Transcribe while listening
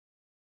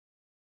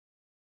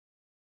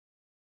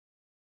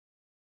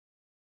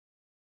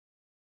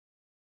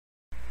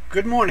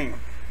Good morning.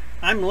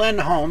 I'm Len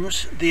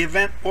Holmes, the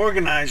event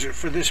organizer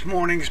for this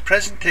morning's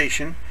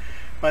presentation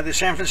by the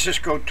San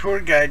Francisco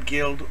Tour Guide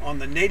Guild on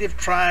the native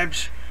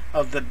tribes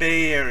of the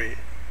Bay Area.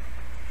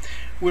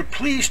 We're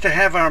pleased to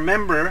have our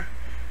member,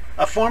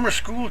 a former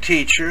school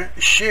teacher,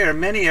 share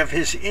many of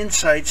his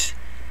insights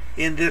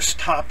in this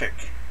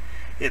topic.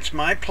 It's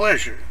my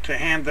pleasure to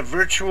hand the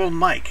virtual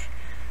mic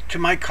to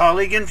my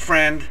colleague and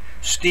friend,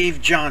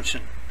 Steve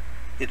Johnson.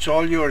 It's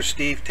all yours,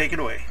 Steve. Take it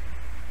away.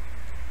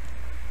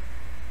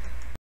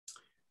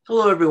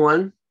 Hello,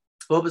 everyone.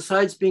 Well,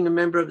 besides being a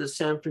member of the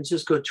San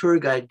Francisco Tour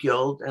Guide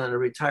Guild and a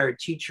retired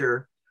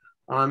teacher,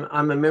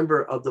 I'm a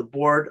member of the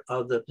board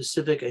of the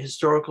Pacific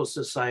Historical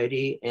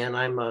Society, and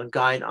I'm a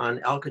guide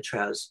on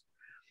Alcatraz.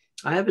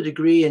 I have a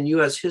degree in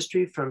U.S.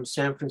 history from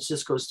San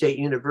Francisco State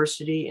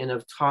University and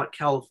have taught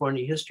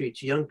California history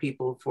to young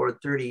people for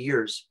 30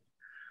 years.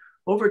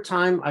 Over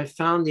time, I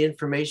found the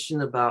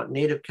information about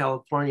Native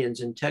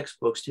Californians in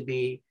textbooks to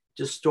be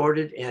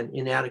distorted and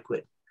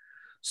inadequate.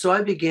 So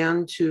I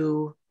began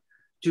to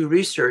do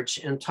research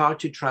and talk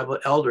to tribal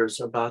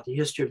elders about the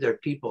history of their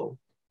people.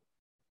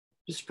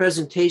 This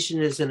presentation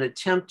is an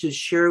attempt to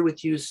share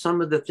with you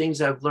some of the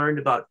things I've learned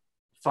about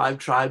 5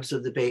 tribes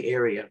of the Bay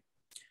Area.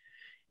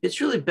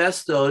 It's really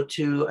best, though,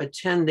 to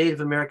attend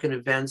Native American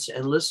events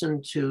and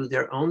listen to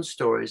their own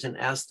stories and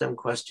ask them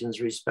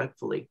questions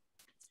respectfully.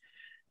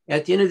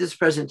 At the end of this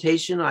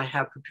presentation, I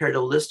have prepared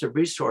a list of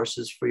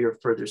resources for your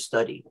further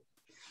study.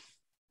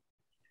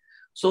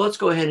 So let's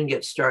go ahead and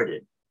get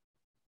started.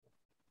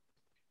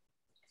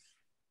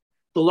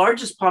 The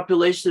largest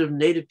population of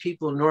Native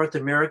people in North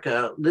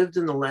America lived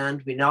in the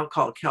land we now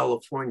call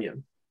California.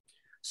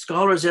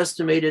 Scholars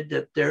estimated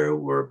that there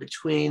were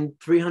between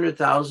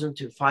 300,000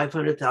 to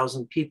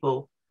 500,000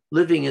 people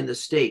living in the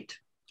state.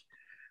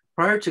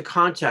 Prior to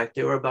contact,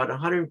 there were about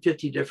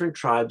 150 different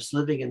tribes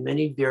living in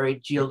many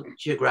varied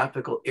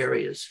geographical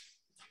areas.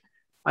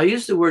 I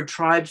use the word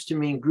tribes to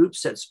mean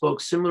groups that spoke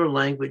similar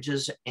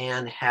languages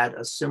and had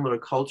a similar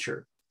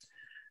culture.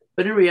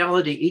 But in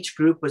reality, each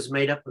group was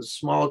made up of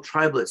small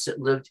tribelets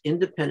that lived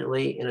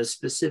independently in a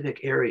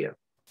specific area.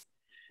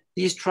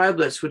 These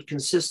tribelets would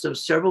consist of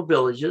several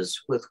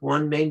villages with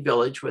one main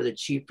village where the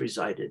chief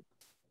resided.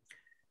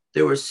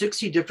 There were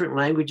 60 different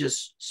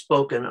languages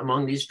spoken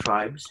among these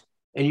tribes,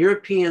 and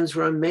Europeans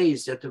were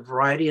amazed at the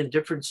variety and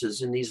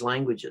differences in these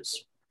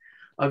languages.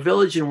 A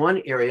village in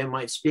one area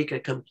might speak a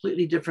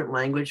completely different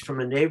language from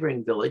a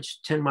neighboring village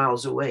 10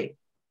 miles away.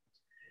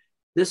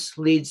 This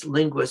leads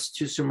linguists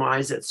to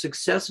surmise that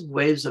successive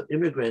waves of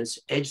immigrants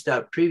edged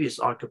out previous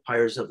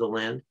occupiers of the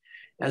land,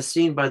 as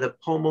seen by the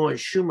Pomo and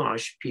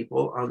Chumash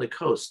people on the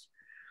coast.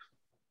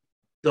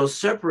 Though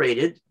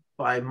separated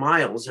by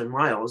miles and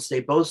miles,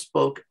 they both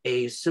spoke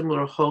a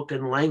similar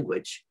Hokan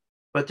language,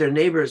 but their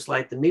neighbors,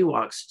 like the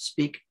Miwoks,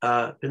 speak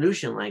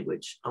Penutian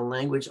language, a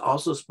language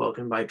also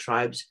spoken by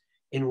tribes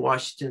in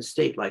Washington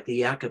state, like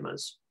the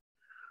Yakimas.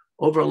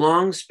 Over a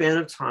long span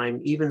of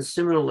time, even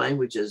similar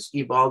languages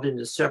evolved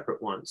into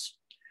separate ones.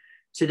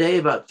 Today,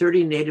 about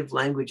 30 native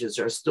languages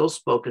are still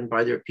spoken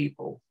by their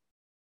people.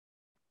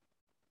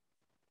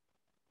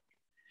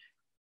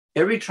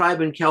 Every tribe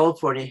in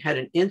California had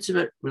an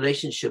intimate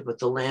relationship with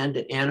the land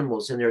and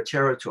animals in their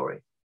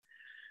territory.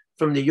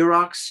 From the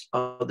Yuroks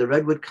of the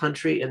Redwood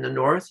Country in the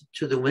north,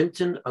 to the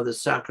Winton of the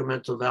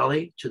Sacramento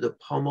Valley, to the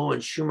Pomo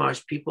and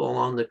Chumash people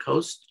along the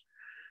coast,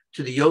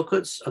 to the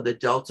Yokuts of the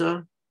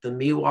Delta, the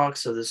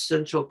Miwoks of the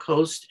Central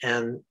Coast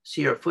and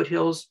Sierra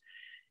foothills,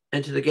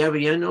 and to the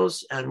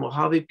Gavianos and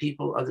Mojave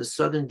people of the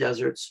southern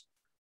deserts,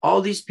 all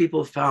these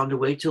people found a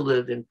way to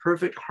live in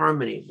perfect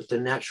harmony with the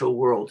natural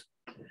world.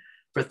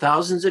 For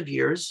thousands of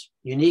years,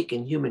 unique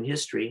in human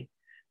history,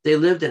 they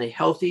lived in a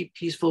healthy,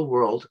 peaceful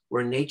world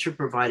where nature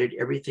provided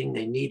everything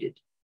they needed.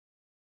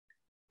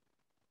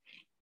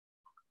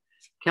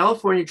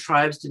 California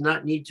tribes did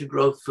not need to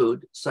grow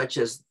food, such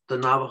as the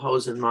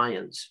Navajos and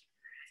Mayans.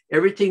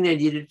 Everything they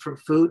needed for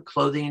food,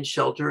 clothing, and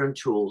shelter and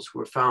tools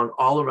were found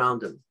all around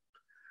them.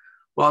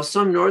 While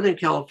some Northern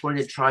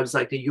California tribes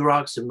like the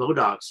Yuroks and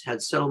Modocs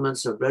had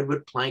settlements of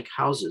redwood plank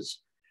houses,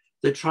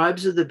 the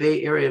tribes of the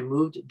Bay Area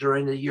moved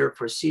during the year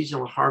for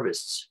seasonal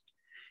harvests.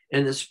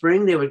 In the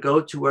spring, they would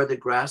go to where the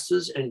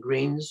grasses and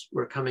greens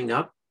were coming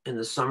up. In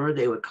the summer,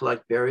 they would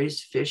collect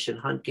berries, fish, and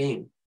hunt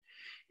game.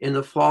 In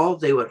the fall,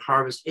 they would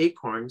harvest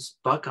acorns,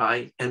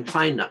 buckeye, and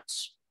pine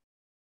nuts.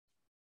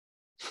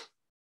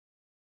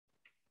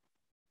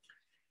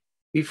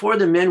 Before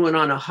the men went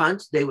on a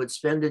hunt, they would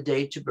spend a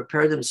day to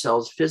prepare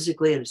themselves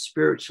physically and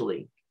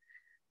spiritually.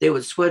 They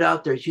would sweat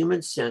out their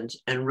human scent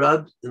and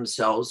rub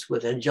themselves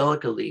with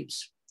angelica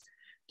leaves.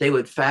 They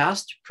would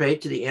fast, pray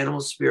to the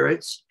animal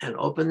spirits, and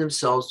open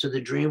themselves to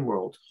the dream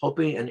world,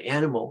 hoping an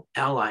animal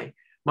ally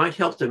might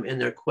help them in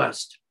their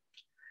quest.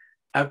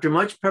 After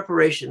much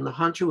preparation, the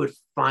hunter would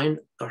find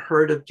a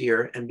herd of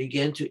deer and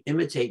begin to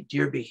imitate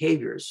deer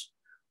behaviors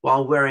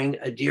while wearing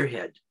a deer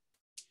head.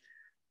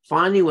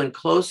 Finally, when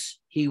close,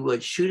 he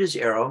would shoot his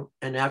arrow,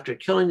 and after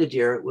killing the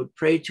deer, would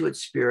pray to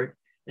its spirit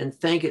and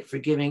thank it for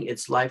giving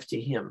its life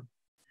to him.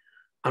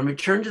 On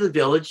return to the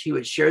village, he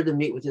would share the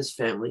meat with his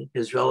family,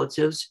 his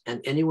relatives,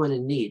 and anyone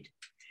in need.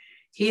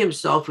 He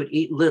himself would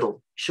eat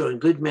little, showing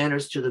good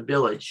manners to the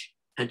village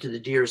and to the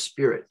deer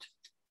spirit.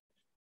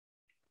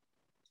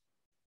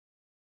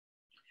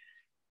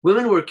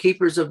 Women were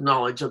keepers of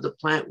knowledge of the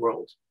plant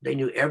world. They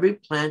knew every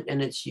plant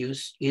and its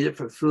use, either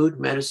for food,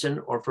 medicine,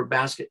 or for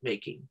basket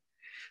making.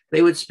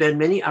 They would spend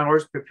many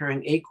hours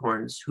preparing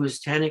acorns whose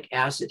tannic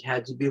acid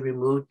had to be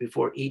removed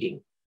before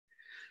eating.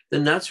 The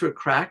nuts were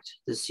cracked,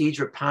 the seeds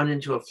were pounded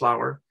into a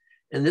flour,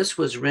 and this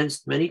was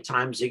rinsed many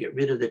times to get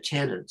rid of the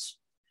tannins.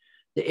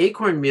 The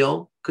acorn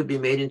meal could be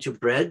made into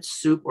bread,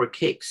 soup, or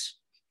cakes.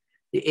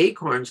 The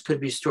acorns could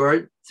be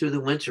stored through the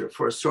winter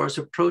for a source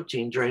of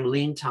protein during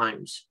lean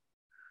times.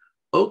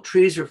 Oak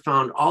trees were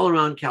found all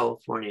around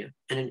California,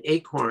 and an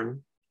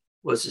acorn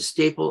was a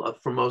staple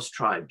for most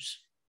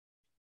tribes.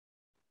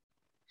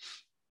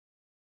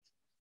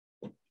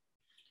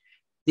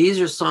 These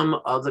are some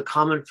of the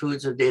common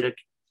foods of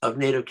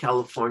Native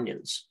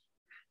Californians.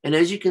 And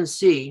as you can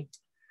see,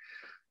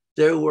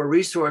 there were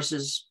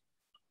resources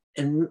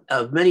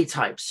of many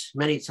types,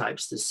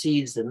 the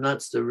seeds, the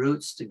nuts, the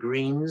roots, the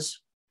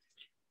greens,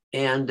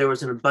 and there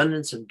was an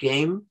abundance of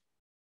game,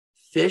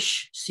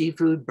 fish,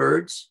 seafood,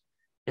 birds.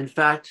 In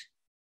fact,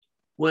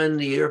 when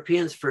the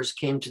Europeans first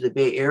came to the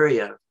Bay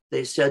Area,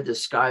 they said the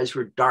skies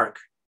were dark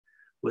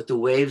with the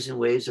waves and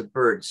waves of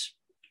birds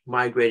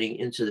migrating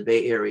into the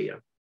Bay Area.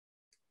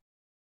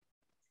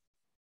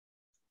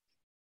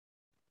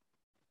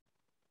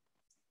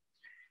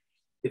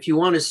 If you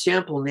want to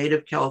sample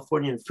native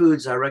Californian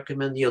foods, I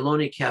recommend the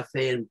Ohlone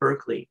Cafe in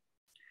Berkeley.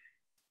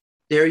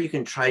 There you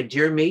can try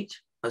deer meat,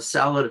 a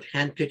salad of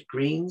hand-picked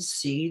greens,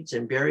 seeds,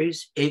 and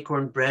berries,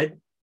 acorn bread,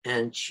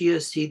 and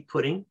chia seed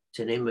pudding,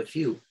 to name a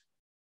few.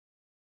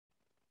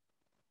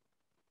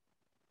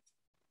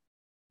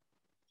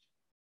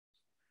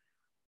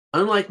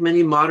 Unlike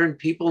many modern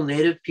people,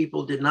 native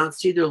people did not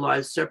see their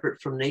lives separate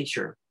from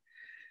nature.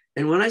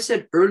 And when I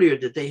said earlier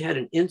that they had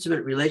an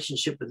intimate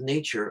relationship with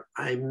nature,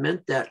 I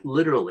meant that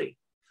literally.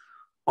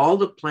 All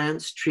the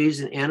plants,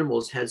 trees, and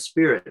animals had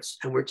spirits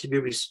and were to be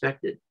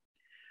respected.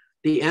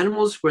 The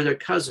animals were their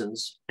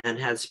cousins and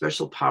had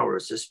special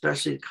powers,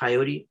 especially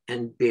coyote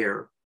and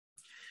bear.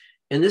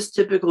 In this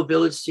typical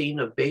village scene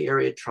of Bay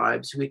Area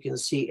tribes, we can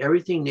see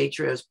everything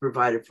nature has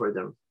provided for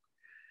them.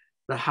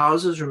 The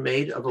houses were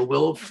made of a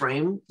willow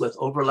frame with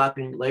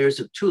overlapping layers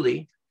of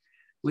tule,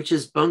 which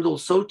is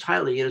bundled so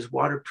tightly it is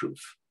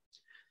waterproof.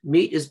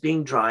 Meat is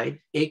being dried,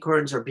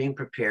 acorns are being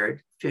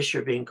prepared, fish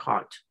are being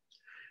caught.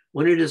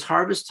 When it is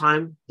harvest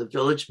time, the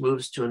village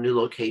moves to a new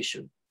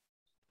location.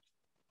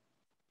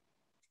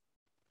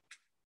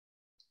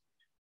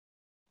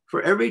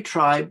 For every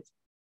tribe,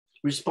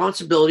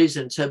 responsibilities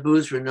and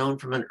taboos were known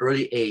from an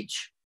early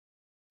age.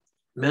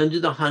 Men do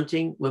the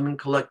hunting, women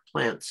collect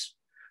plants.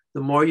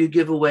 The more you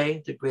give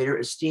away, the greater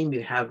esteem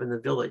you have in the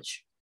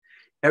village.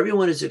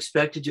 Everyone is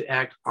expected to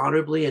act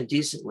honorably and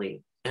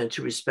decently and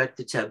to respect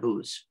the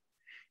taboos.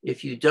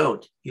 If you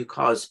don't, you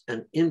cause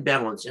an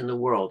imbalance in the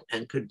world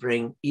and could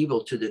bring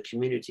evil to the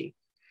community.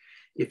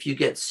 If you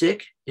get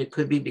sick, it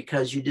could be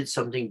because you did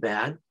something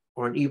bad,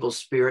 or an evil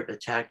spirit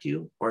attacked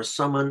you, or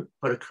someone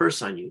put a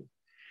curse on you.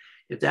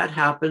 If that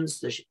happens,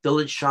 the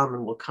village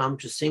shaman will come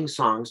to sing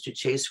songs to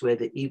chase away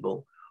the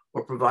evil,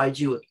 or provide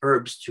you with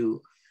herbs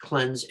to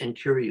cleanse and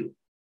cure you.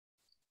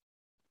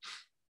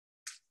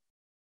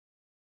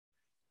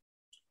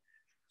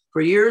 For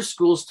years,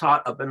 schools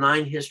taught a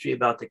benign history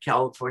about the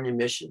California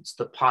missions.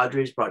 The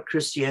Padres brought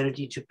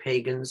Christianity to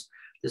pagans.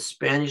 The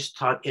Spanish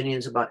taught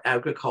Indians about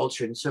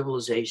agriculture and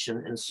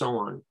civilization, and so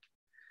on.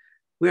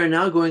 We are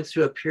now going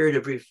through a period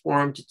of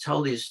reform to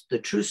tell the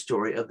true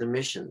story of the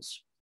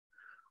missions.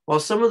 While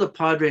some of the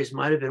Padres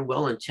might have been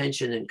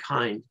well-intentioned and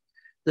kind,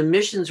 the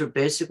missions were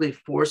basically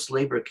forced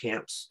labor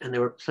camps, and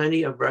there were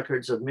plenty of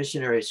records of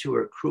missionaries who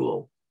were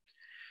cruel.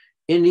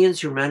 Indians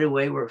who ran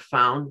away were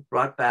found,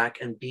 brought back,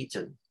 and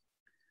beaten.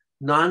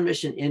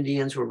 Non-mission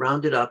Indians were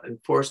rounded up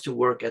and forced to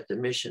work at the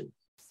mission.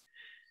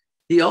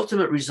 The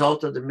ultimate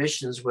result of the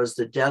missions was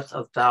the death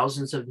of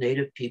thousands of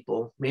native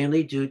people,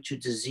 mainly due to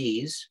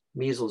disease,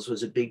 measles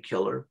was a big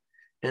killer,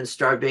 and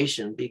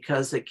starvation,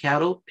 because the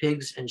cattle,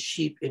 pigs, and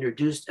sheep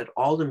introduced at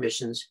all the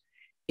missions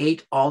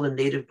ate all the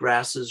native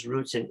grasses,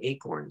 roots, and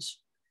acorns.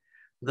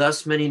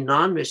 Thus, many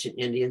non-mission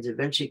Indians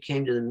eventually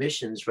came to the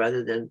missions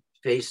rather than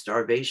face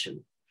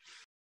starvation.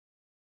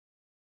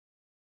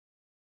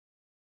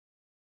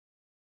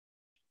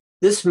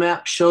 This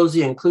map shows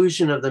the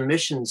inclusion of the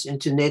missions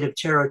into native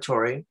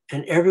territory,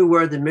 and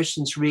everywhere the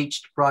missions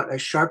reached brought a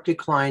sharp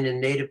decline in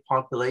native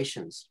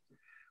populations.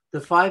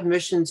 The 5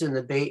 missions in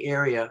the Bay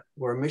Area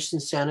were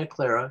Mission Santa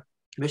Clara,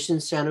 Mission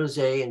San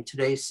Jose in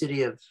today's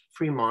city of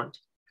Fremont,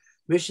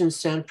 Mission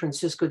San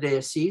Francisco de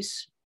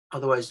Asís,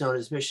 otherwise known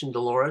as Mission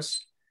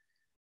Dolores,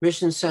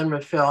 Mission San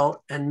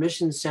Rafael, and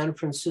Mission San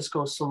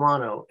Francisco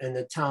Solano in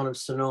the town of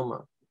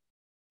Sonoma.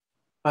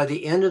 By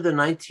the end of the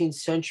 19th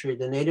century,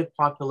 the native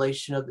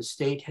population of the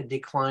state had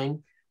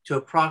declined to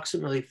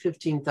approximately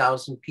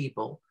 15,000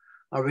 people,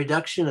 a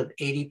reduction of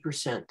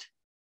 80%.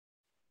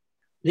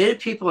 Native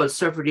people had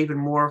suffered even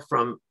more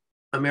from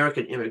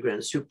American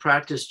immigrants who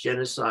practiced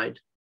genocide.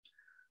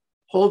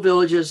 Whole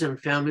villages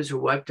and families were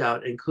wiped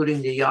out,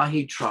 including the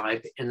Yahi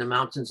tribe in the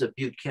mountains of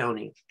Butte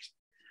County.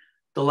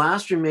 The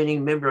last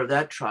remaining member of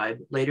that tribe,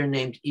 later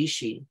named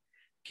Ishi,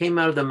 came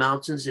out of the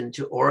mountains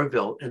into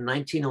Oroville in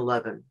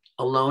 1911,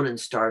 alone and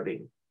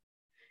starving.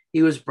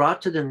 He was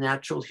brought to the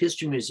Natural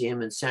History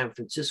Museum in San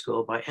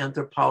Francisco by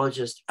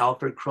anthropologist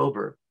Alfred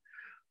Kroeber,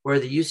 where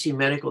the UC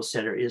Medical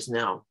Center is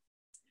now.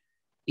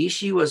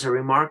 Ishi was a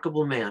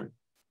remarkable man,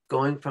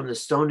 going from the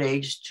Stone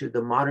Age to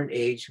the modern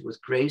age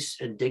with grace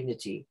and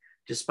dignity,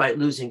 despite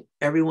losing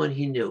everyone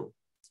he knew.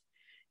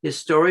 His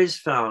story is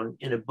found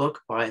in a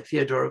book by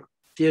Theodora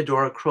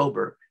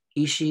Kroeber,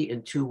 Ishi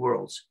in Two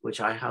Worlds,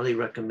 which I highly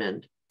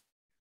recommend.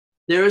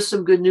 There is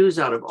some good news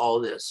out of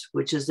all this,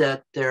 which is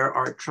that there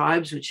are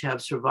tribes which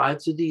have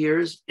survived through the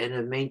years and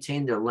have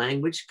maintained their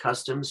language,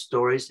 customs,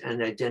 stories,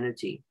 and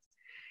identity.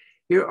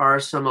 Here are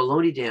some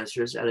Ohlone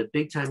dancers at a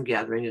big-time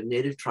gathering of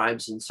Native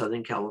tribes in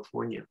Southern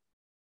California.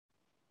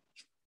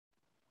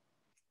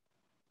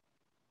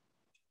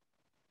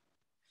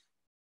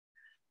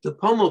 The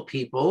Pomo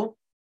people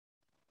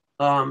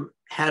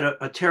had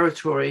a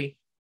territory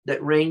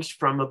that ranged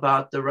from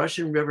about the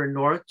Russian River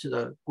north to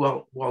the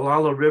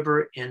Gualala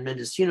River in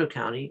Mendocino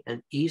County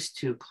and east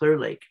to Clear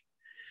Lake.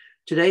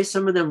 Today,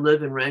 some of them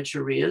live in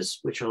rancherias,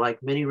 which are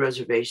like mini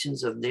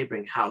reservations of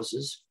neighboring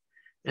houses,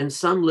 and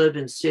some live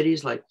in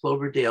cities like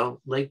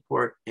Cloverdale,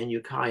 Lakeport, and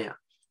Ukiah.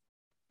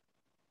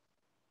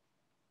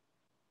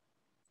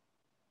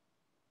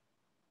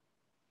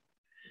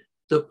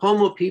 The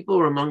Pomo people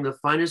were among the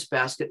finest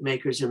basket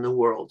makers in the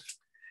world.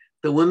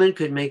 The women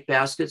could make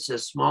baskets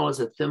as small as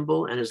a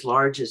thimble and as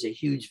large as a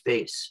huge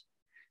vase.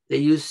 They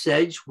used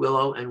sedge,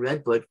 willow, and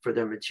redwood for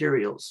their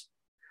materials.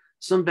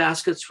 Some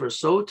baskets were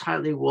so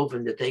tightly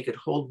woven that they could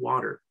hold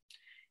water.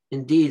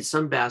 Indeed,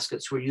 some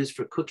baskets were used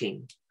for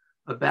cooking.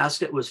 A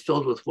basket was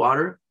filled with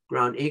water,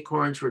 ground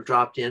acorns were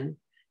dropped in,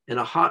 and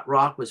a hot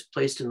rock was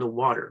placed in the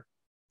water.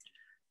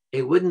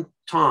 A wooden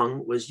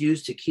tong was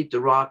used to keep the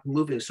rock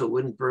moving so it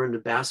wouldn't burn the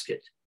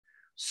basket.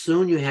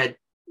 Soon you had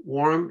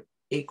warm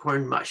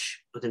acorn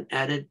mush with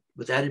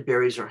added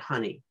berries or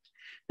honey.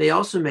 They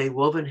also made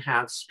woven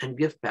hats and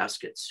gift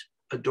baskets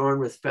adorned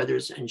with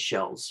feathers and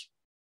shells.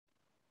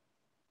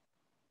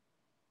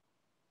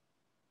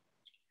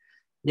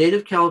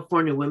 Native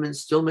California women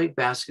still make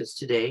baskets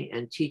today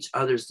and teach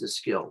others the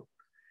skill.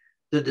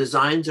 The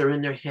designs are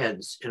in their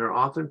heads and are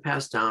often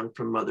passed down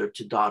from mother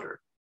to daughter.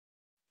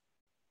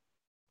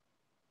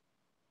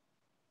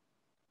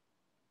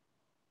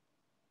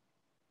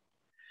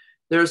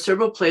 There are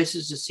several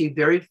places to see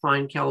very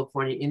fine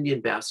California Indian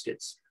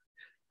baskets.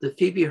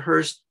 Phoebe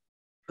Hearst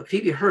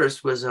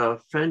was a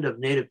friend of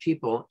Native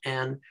people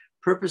and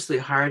purposely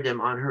hired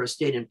them on her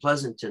estate in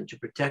Pleasanton to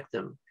protect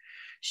them.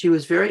 She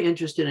was very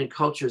interested in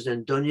cultures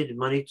and donated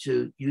money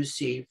to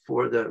UC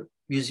for the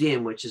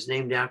museum, which is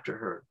named after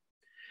her.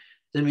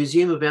 The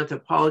Museum of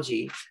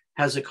Anthropology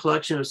has a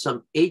collection of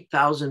some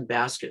 8,000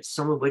 baskets,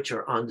 some of which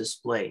are on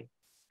display.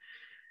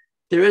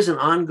 There is an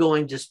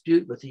ongoing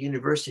dispute with the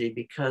university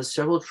because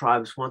several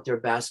tribes want their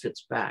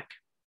baskets back.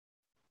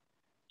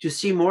 To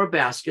see more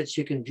baskets,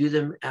 you can view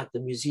them at the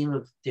Museum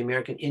of the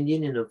American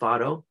Indian in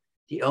Novato,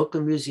 the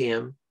Oakland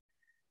Museum,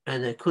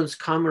 and the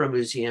Kunstkamera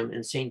Museum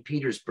in St.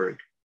 Petersburg.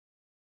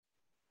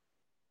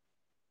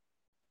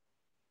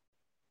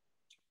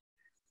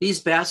 These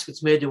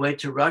baskets made their way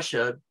to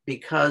Russia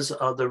because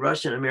of the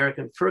Russian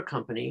American Fur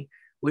Company,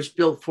 which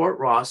built Fort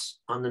Ross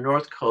on the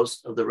north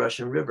coast of the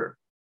Russian River.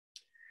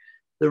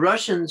 The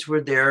Russians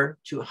were there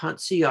to hunt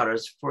sea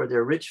otters for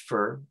their rich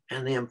fur,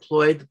 and they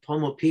employed the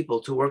Pomo people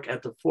to work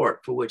at the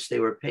fort for which they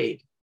were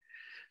paid.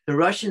 The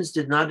Russians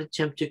did not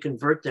attempt to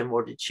convert them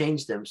or to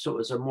change them, so it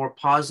was a more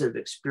positive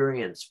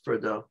experience for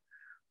the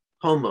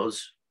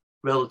Pomos,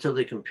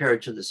 relatively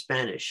compared to the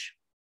Spanish.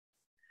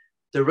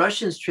 The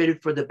Russians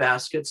traded for the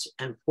baskets,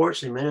 and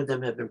fortunately, many of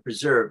them have been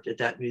preserved at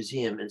that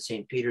museum in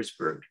St.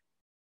 Petersburg.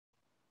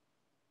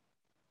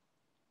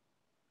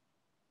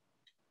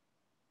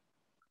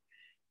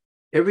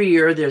 Every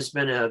year, there's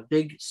been a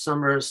big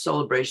summer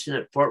celebration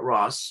at Fort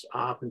Ross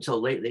up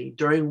until lately,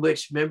 during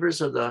which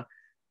members of the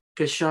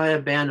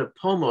Kashaya band of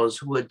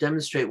Pomos would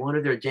demonstrate one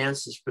of their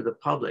dances for the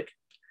public.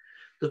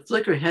 The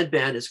flicker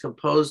headband is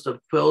composed of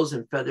quills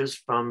and feathers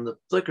from the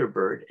flicker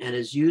bird and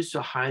is used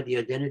to hide the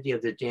identity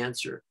of the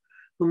dancer,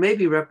 who may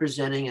be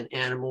representing an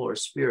animal or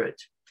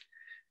spirit.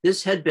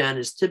 This headband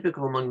is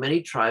typical among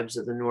many tribes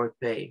of the North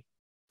Bay.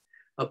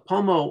 A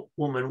Pomo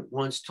woman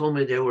once told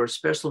me there were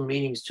special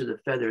meanings to the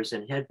feathers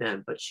and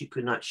headband, but she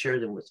could not share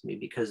them with me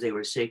because they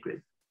were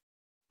sacred.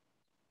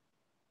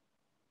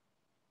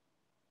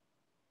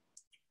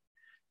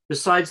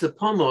 Besides the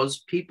Pomos,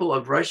 people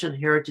of Russian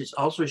heritage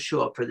also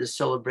show up for this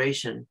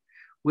celebration,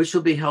 which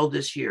will be held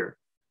this year.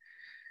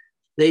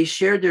 They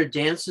shared their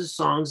dances,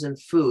 songs,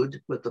 and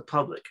food with the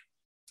public.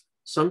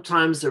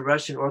 Sometimes the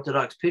Russian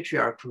Orthodox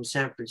Patriarch from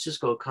San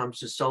Francisco comes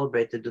to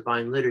celebrate the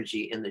Divine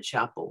Liturgy in the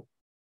chapel.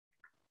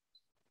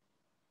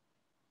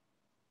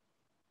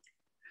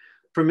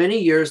 For many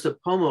years, the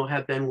Pomo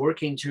have been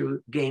working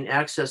to gain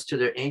access to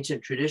their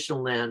ancient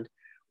traditional land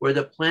where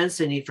the plants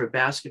they need for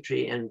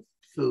basketry and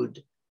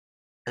food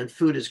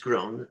is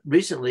grown.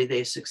 Recently,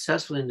 they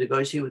successfully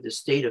negotiated with the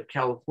state of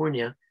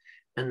California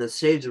and the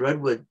Save the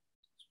Redwood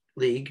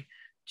League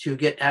to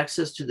get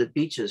access to the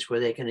beaches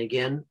where they can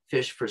again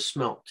fish for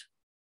smelt.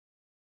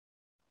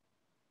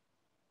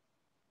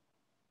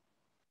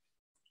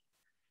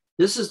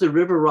 This is the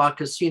River Rock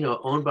Casino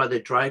owned by the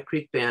Dry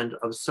Creek Band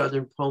of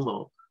Southern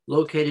Pomo,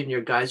 located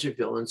near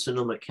Geyserville in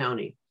Sonoma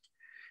County.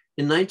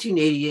 In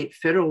 1988,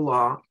 federal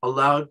law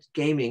allowed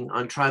gaming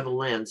on tribal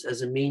lands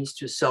as a means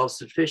to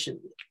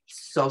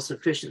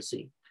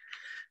self-sufficiency.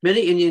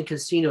 Many Indian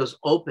casinos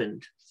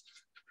opened,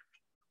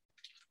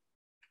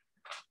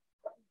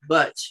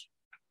 but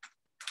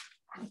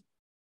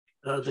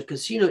the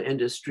casino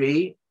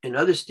industry in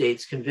other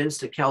states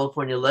convinced the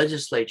California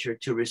legislature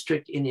to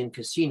restrict Indian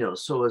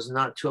casinos so as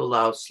not to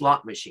allow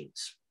slot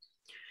machines.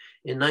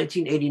 In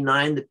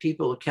 1989, the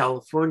people of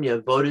California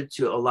voted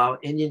to allow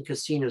Indian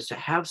casinos to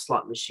have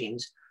slot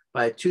machines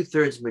by a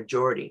 2/3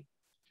 majority.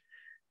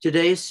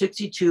 Today,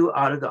 62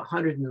 out of the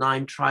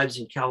 109 tribes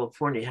in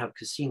California have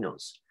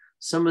casinos.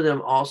 Some of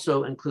them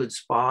also include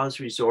spas,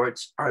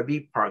 resorts,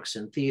 RV parks,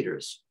 and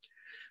theaters.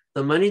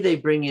 The money they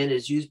bring in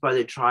is used by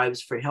the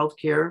tribes for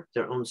healthcare,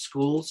 their own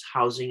schools,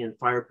 housing, and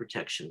fire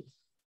protection.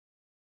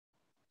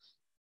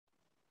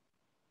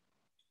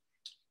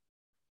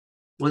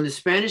 When the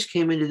Spanish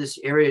came into this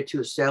area to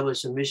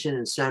establish a mission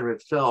in San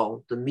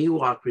Rafael, the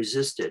Miwok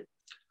resisted.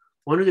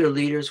 One of their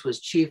leaders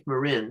was Chief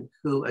Marin,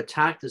 who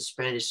attacked the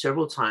Spanish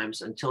several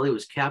times until he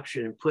was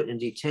captured and put in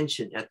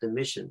detention at the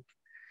mission.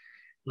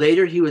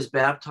 Later, he was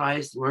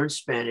baptized, learned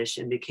Spanish,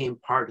 and became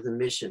part of the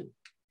mission.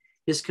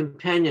 His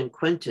companion,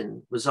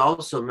 Quentin, was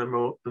also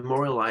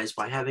memorialized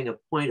by having a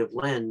point of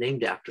land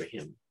named after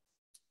him.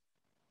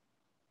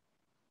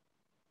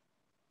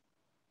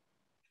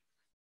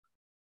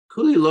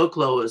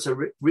 Kuliloklo is a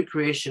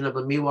recreation of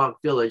a Miwok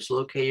village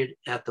located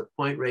at the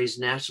Point Reyes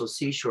National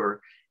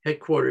Seashore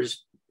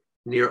headquarters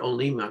near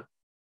Olima.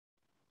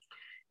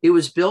 It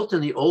was built in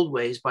the old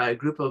ways by a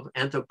group of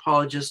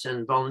anthropologists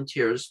and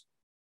volunteers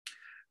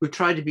who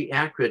tried to be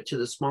accurate to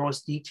the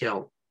smallest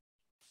detail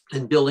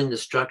in building the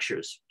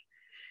structures.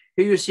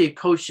 Here you see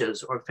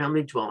kochas, or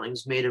family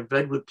dwellings, made of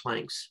redwood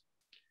planks.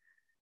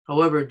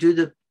 However, due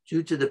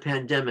to the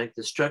pandemic,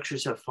 the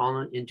structures have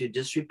fallen into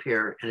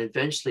disrepair, and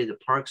eventually the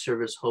Park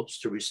Service hopes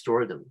to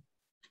restore them.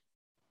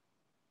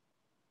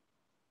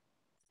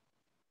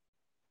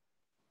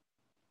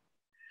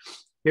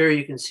 Here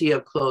you can see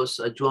up close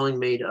a dwelling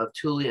made of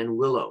tule and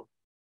willow.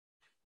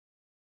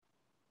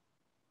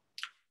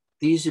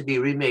 These would be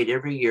remade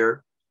every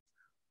year,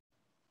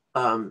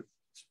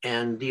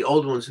 and the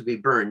old ones would be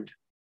burned.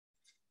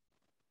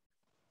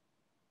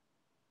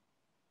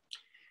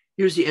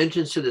 Here's the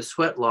entrance to the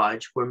sweat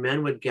lodge, where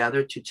men would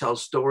gather to tell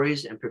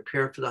stories and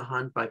prepare for the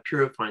hunt by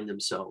purifying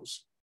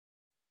themselves.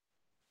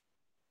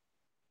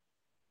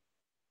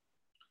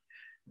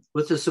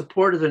 With the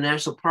support of the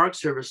National Park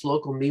Service,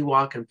 local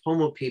Miwok and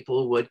Pomo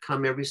people would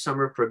come every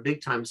summer for a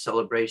big time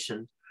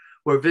celebration,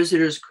 where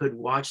visitors could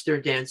watch their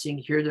dancing,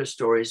 hear their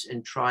stories,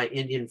 and try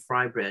Indian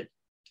fry bread.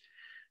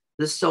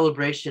 This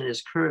celebration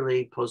is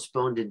currently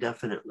postponed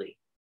indefinitely.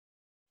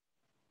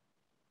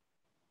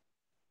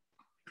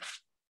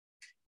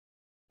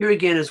 Here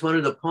again is one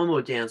of the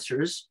Pomo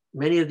dancers.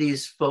 Many of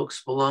these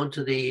folks belong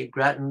to the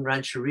Grattan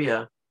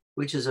Rancheria,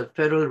 which is a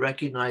federally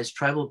recognized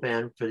tribal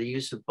band for the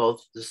use of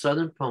both the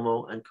Southern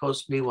Pomo and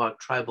Coast Miwok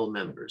tribal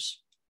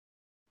members.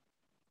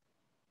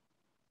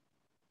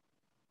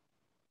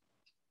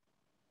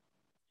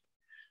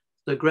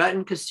 The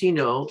Grattan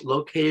Casino,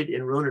 located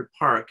in Rohnert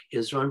Park,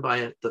 is run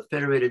by the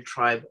Federated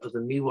Tribe of the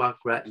Miwok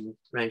Grattan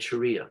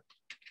Rancheria.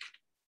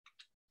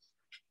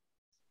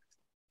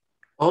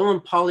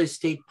 Olompali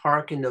State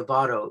Park in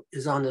Novato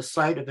is on the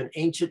site of an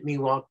ancient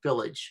Miwok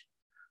village.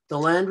 The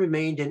land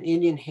remained in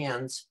Indian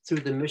hands through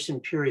the mission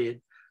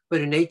period,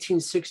 but in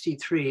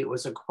 1863 it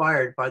was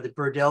acquired by the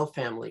Burdell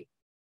family.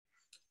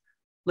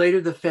 Later,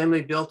 the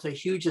family built a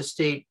huge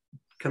estate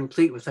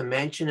complete with a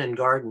mansion and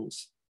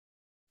gardens.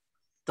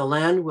 The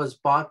land was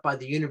bought by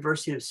the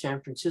University of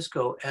San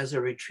Francisco as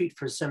a retreat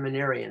for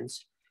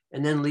seminarians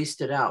and then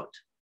leased it out.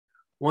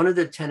 One of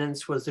the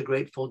tenants was the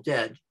Grateful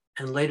Dead,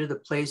 and later the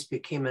place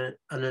became a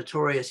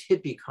notorious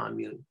hippie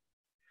commune.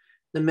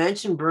 The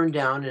mansion burned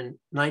down in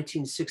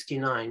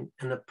 1969,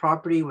 and the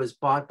property was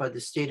bought by the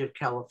state of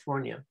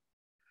California.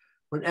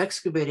 When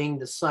excavating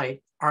the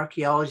site,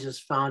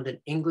 archaeologists found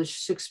an English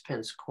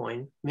sixpence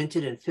coin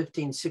minted in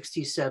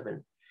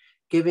 1567,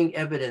 giving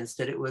evidence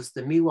that it was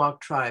the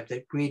Miwok tribe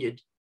that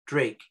greeted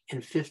Drake in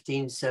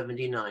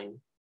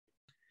 1579.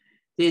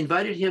 They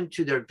invited him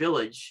to their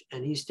village,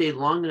 and he stayed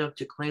long enough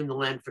to claim the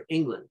land for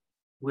England,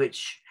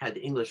 which, had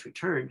the English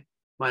returned,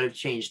 might have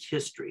changed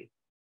history.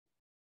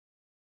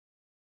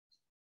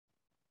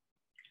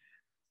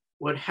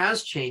 What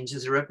has changed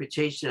is the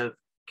reputation of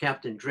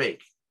Captain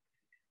Drake.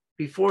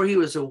 Before he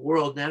was a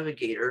world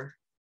navigator,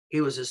 He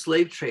was a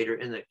slave trader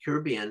in the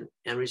Caribbean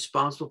and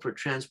responsible for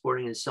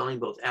transporting and selling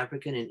both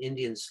African and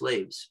Indian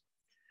slaves.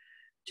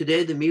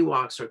 Today, the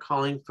Miwoks are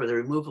calling for the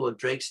removal of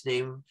Drake's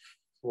name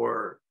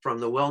from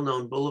the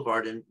well-known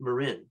boulevard in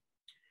Marin.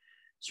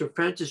 Sir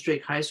Francis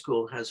Drake High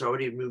School has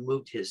already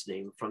removed his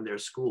name from their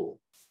school.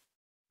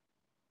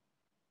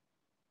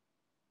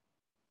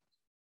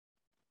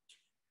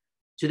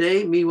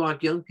 Today,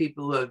 Miwok young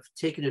people who have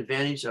taken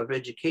advantage of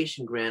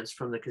education grants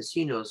from the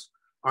casinos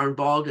are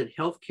involved in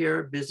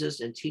healthcare, business,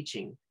 and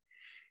teaching.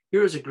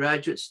 Here is a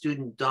graduate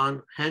student,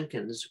 Don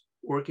Hankins,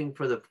 working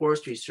for the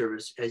Forestry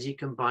Service as he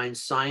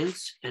combines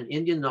science and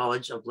Indian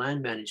knowledge of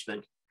land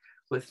management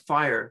with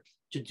fire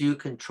to do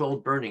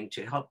controlled burning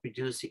to help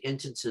reduce the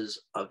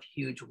instances of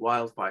huge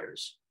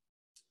wildfires.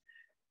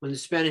 When the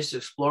Spanish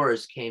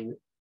explorers came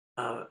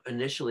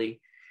initially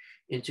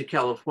into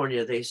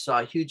California, they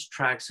saw huge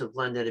tracts of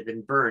land that had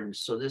been burned.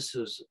 So this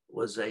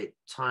was a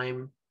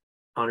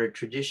time-honored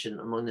tradition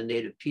among the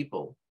native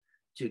people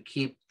to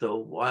keep the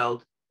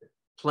wild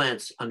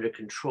plants under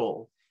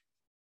control.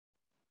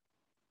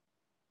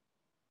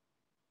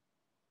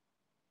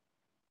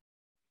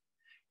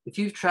 If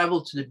you've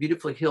traveled to the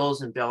beautiful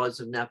hills and valleys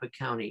of Napa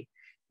County,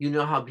 you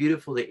know how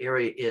beautiful the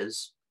area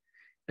is.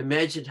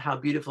 Imagine how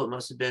beautiful it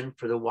must have been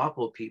for the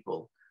Wapo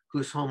people,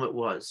 whose home it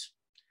was.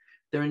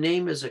 Their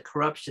name is a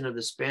corruption of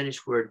the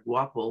Spanish word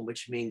guapo,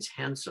 which means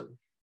handsome.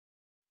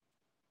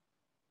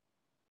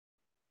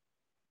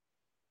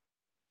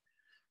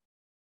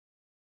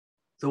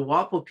 The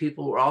Wapo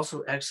people were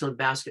also excellent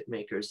basket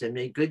makers. They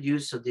made good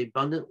use of the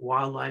abundant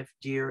wildlife,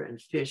 deer, and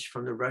fish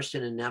from the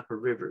Russian and Napa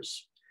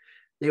rivers.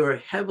 They were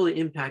heavily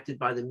impacted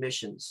by the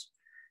missions.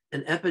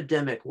 An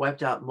epidemic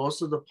wiped out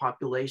most of the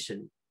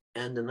population,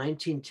 and the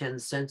 1910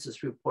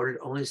 census reported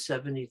only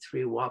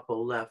 73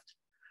 Wapo left,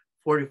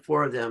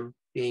 44 of them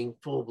being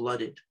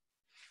full-blooded.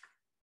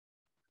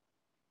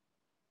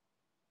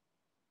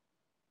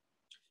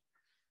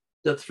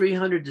 The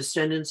 300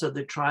 descendants of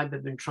the tribe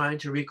have been trying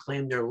to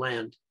reclaim their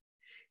land.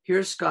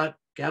 Here, Scott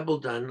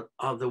Gabaldon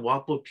of the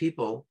Wapo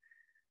people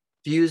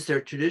views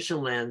their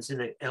traditional lands in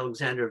the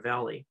Alexander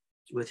Valley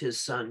with his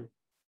son.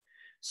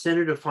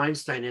 Senator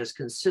Feinstein has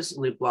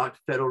consistently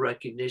blocked federal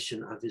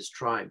recognition of his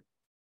tribe.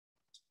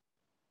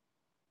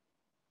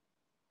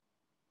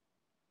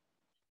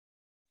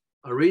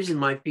 A reason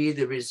might be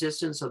the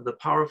resistance of the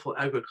powerful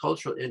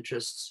agricultural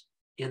interests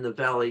in the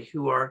valley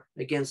who are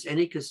against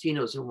any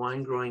casinos in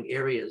wine-growing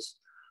areas,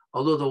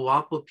 although the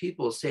Wapo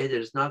people say that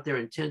it's not their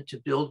intent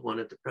to build one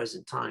at the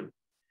present time.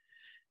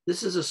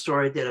 This is a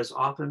story that is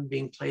often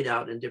being played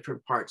out in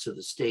different parts of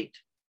the state.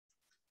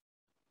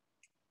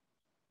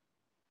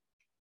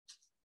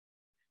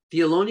 The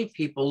Ohlone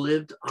people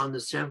lived on the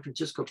San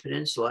Francisco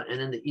Peninsula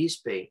and in the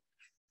East Bay.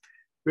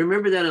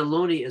 Remember that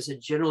Ohlone is a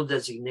general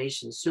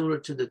designation similar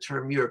to the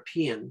term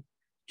European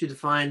to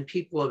define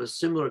people of a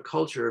similar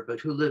culture, but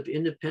who lived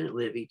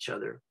independently of each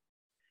other.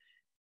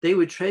 They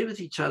would trade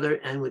with each other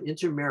and would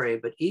intermarry,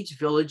 but each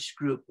village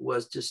group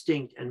was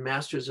distinct and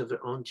masters of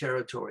their own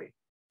territory.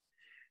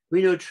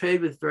 We know trade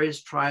with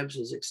various tribes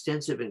is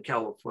extensive in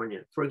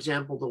California. For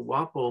example, the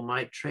Wapo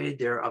might trade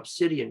their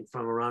obsidian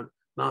from around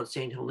Mount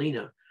St.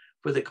 Helena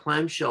for the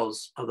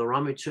clamshells of the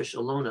Ramaytush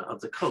Ohlone of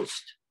the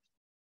coast.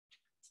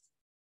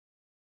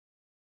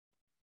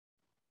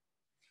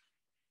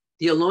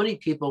 The Ohlone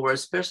people were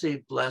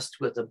especially blessed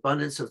with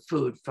abundance of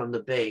food from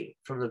the bay,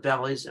 from the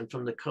valleys, and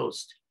from the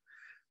coast.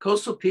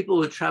 Coastal people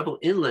would travel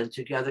inland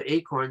to gather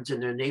acorns in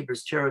their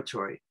neighbor's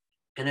territory,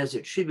 and as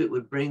a tribute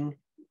would bring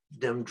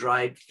them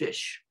dried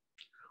fish.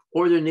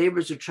 Or their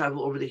neighbors would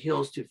travel over the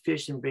hills to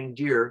fish and bring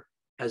deer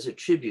as a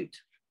tribute.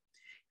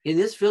 In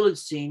this village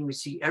scene, we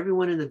see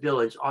everyone in the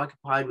village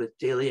occupied with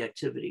daily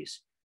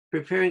activities,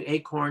 preparing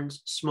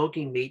acorns,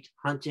 smoking meat,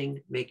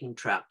 hunting, making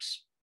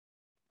traps.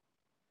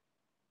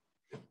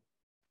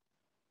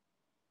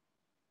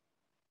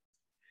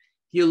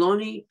 The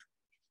Ohlone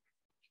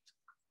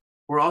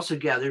were also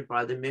gathered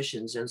by the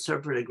missions and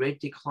suffered a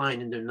great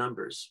decline in their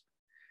numbers.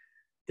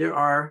 There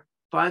are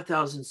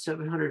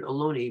 5,700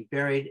 Ohlone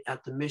buried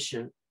at the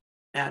mission,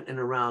 at and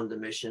around the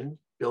mission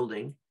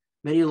building,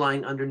 many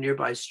lying under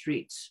nearby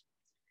streets.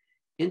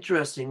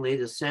 Interestingly,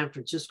 the San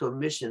Francisco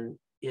mission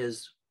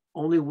is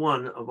only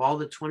one of all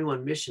the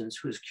 21 missions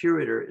whose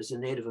curator is a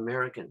Native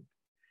American.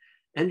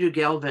 Andrew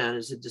Galvan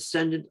is a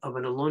descendant of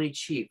an Ohlone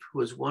chief who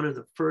was one of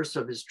the first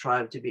of his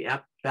tribe to be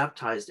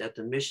baptized at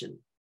the mission.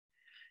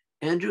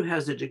 Andrew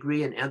has a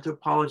degree in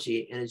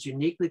anthropology and is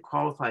uniquely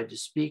qualified to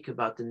speak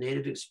about the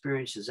Native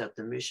experiences at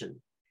the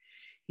mission.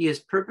 He is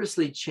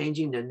purposely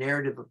changing the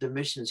narrative of the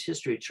mission's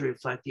history to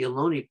reflect the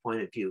Ohlone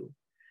point of view.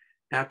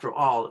 After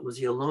all, it was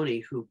the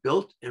Ohlone who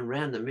built and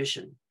ran the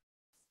mission.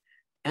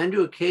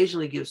 Andrew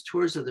occasionally gives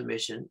tours of the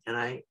mission, and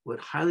I would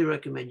highly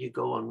recommend you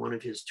go on one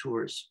of his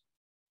tours.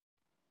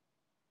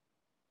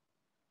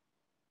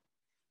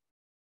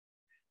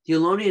 The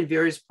Ohlone in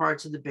various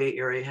parts of the Bay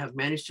Area have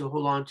managed to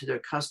hold on to their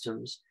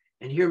customs,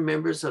 and here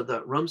members of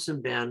the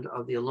Rumsen Band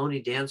of the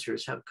Ohlone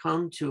dancers have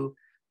come to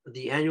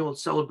the annual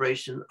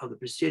celebration of the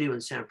Presidio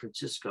in San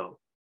Francisco.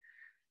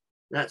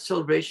 That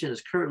celebration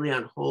is currently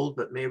on hold,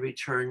 but may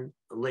return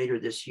later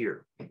this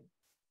year.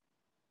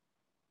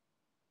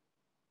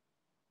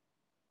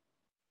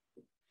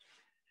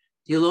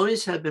 The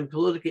Ohlonians have been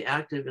politically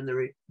active in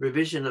the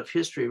revision of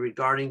history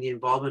regarding the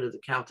involvement of the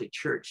Catholic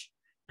Church,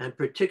 and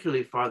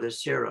particularly Father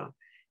Serra,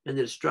 in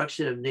the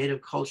destruction of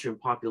Native culture and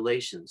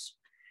populations.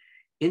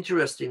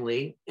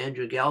 Interestingly,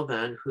 Andrew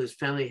Galvan, whose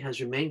family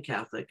has remained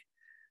Catholic,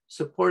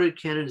 supported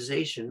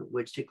canonization,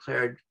 which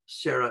declared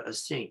Serra a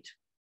saint.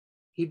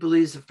 He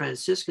believes the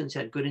Franciscans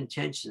had good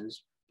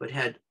intentions, but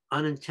had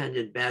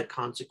unintended bad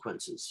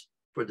consequences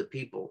for the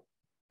people.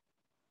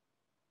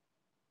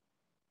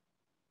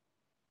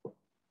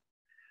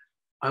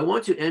 I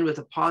want to end with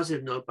a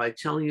positive note by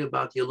telling you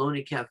about the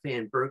Ohlone Cafe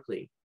in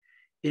Berkeley.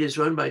 It is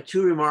run by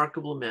two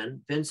remarkable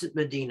men, Vincent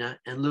Medina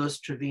and Louis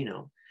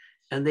Trevino,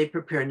 and they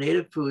prepare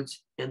native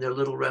foods in their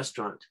little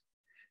restaurant.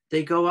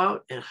 They go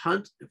out and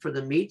hunt for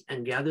the meat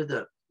and gather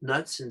the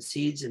nuts and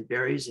seeds and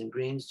berries and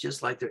greens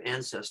just like their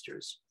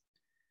ancestors.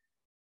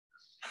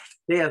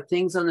 They have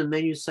things on the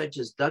menu such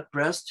as duck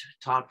breast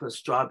topped with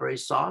strawberry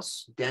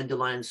sauce,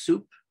 dandelion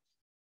soup,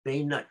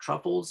 bay nut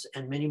truffles,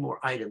 and many more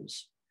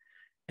items.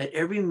 At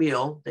every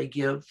meal, they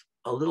give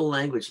a little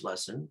language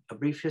lesson, a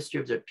brief history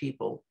of their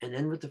people, and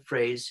end with the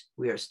phrase,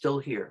 "We are still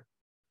here."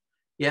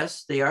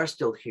 Yes, they are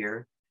still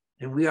here,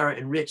 and we are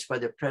enriched by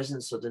the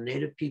presence of the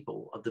native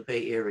people of the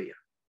Bay Area.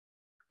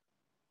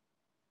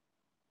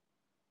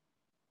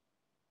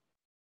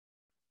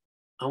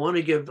 I want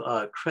to give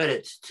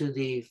credit to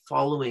the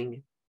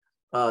following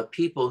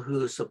people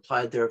who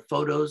supplied their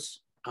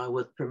photos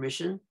with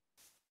permission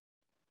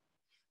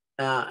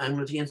and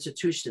with the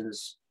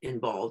institutions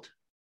involved.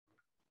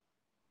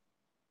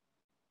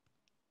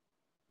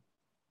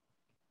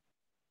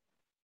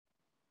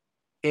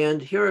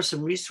 And here are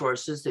some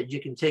resources that you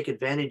can take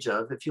advantage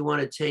of if you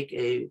want to take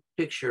a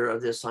picture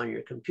of this on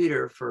your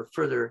computer for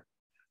further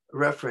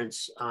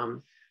reference.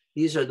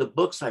 These are the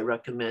books I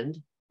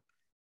recommend.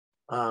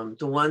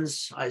 The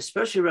ones I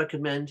especially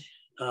recommend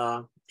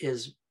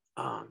is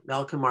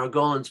Malcolm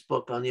Margolin's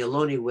book on the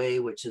Ohlone Way,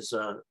 which is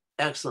an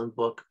excellent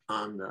book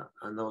on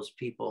those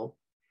people.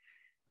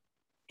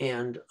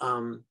 And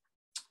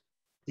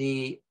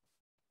We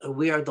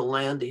Are the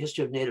Land, The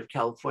History of Native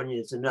California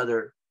is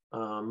another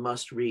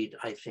must read,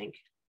 I think.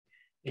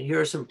 And here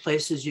are some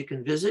places you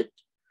can visit.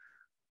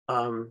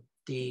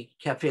 The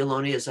Cafe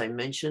Ohlone, as I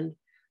mentioned,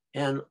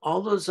 and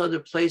all those other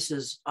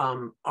places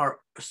are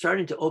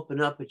starting to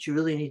open up, but you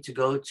really need to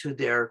go to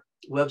their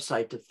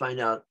website to find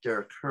out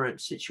their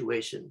current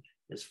situation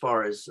as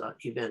far as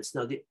events.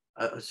 Now,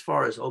 as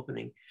far as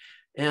opening.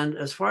 And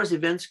as far as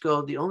events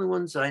go, the only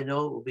ones that I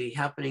know will be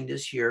happening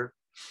this year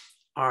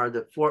are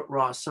the Fort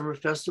Ross Summer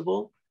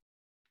Festival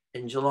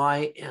in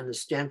July and the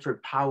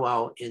Stanford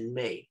Powwow in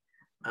May.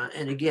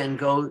 And again,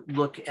 go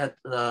look at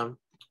the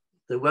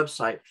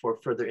website for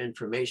further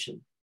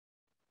information.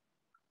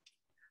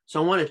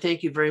 So I want to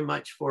thank you very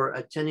much for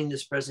attending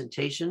this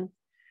presentation.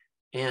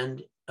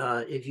 And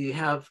if you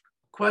have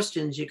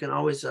questions, you can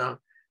always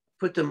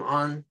put them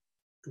on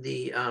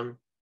the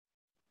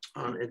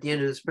at the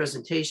end of this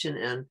presentation,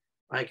 and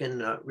I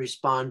can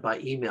respond by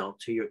email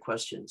to your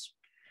questions.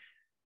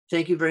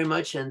 Thank you very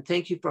much, and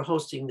thank you for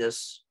hosting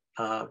this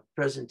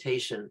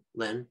presentation,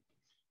 Len.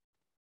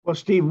 Well,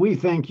 Steve, we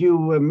thank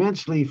you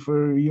immensely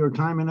for your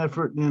time and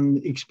effort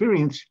and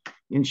experience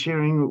in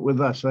sharing it with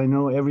us. I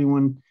know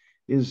everyone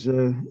is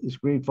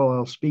grateful.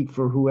 I'll speak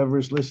for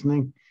whoever's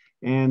listening,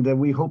 and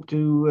we hope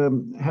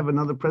to have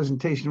another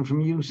presentation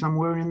from you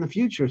somewhere in the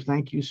future.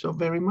 Thank you so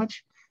very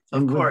much.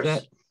 Of course. With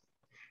that,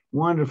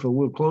 wonderful.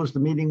 We'll close the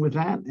meeting with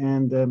that,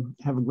 and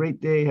have a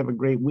great day, have a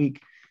great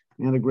week,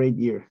 and a great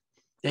year.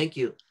 Thank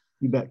you.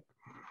 You bet.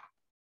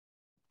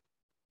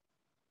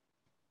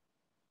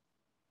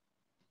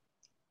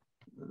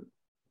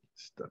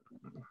 Stuff.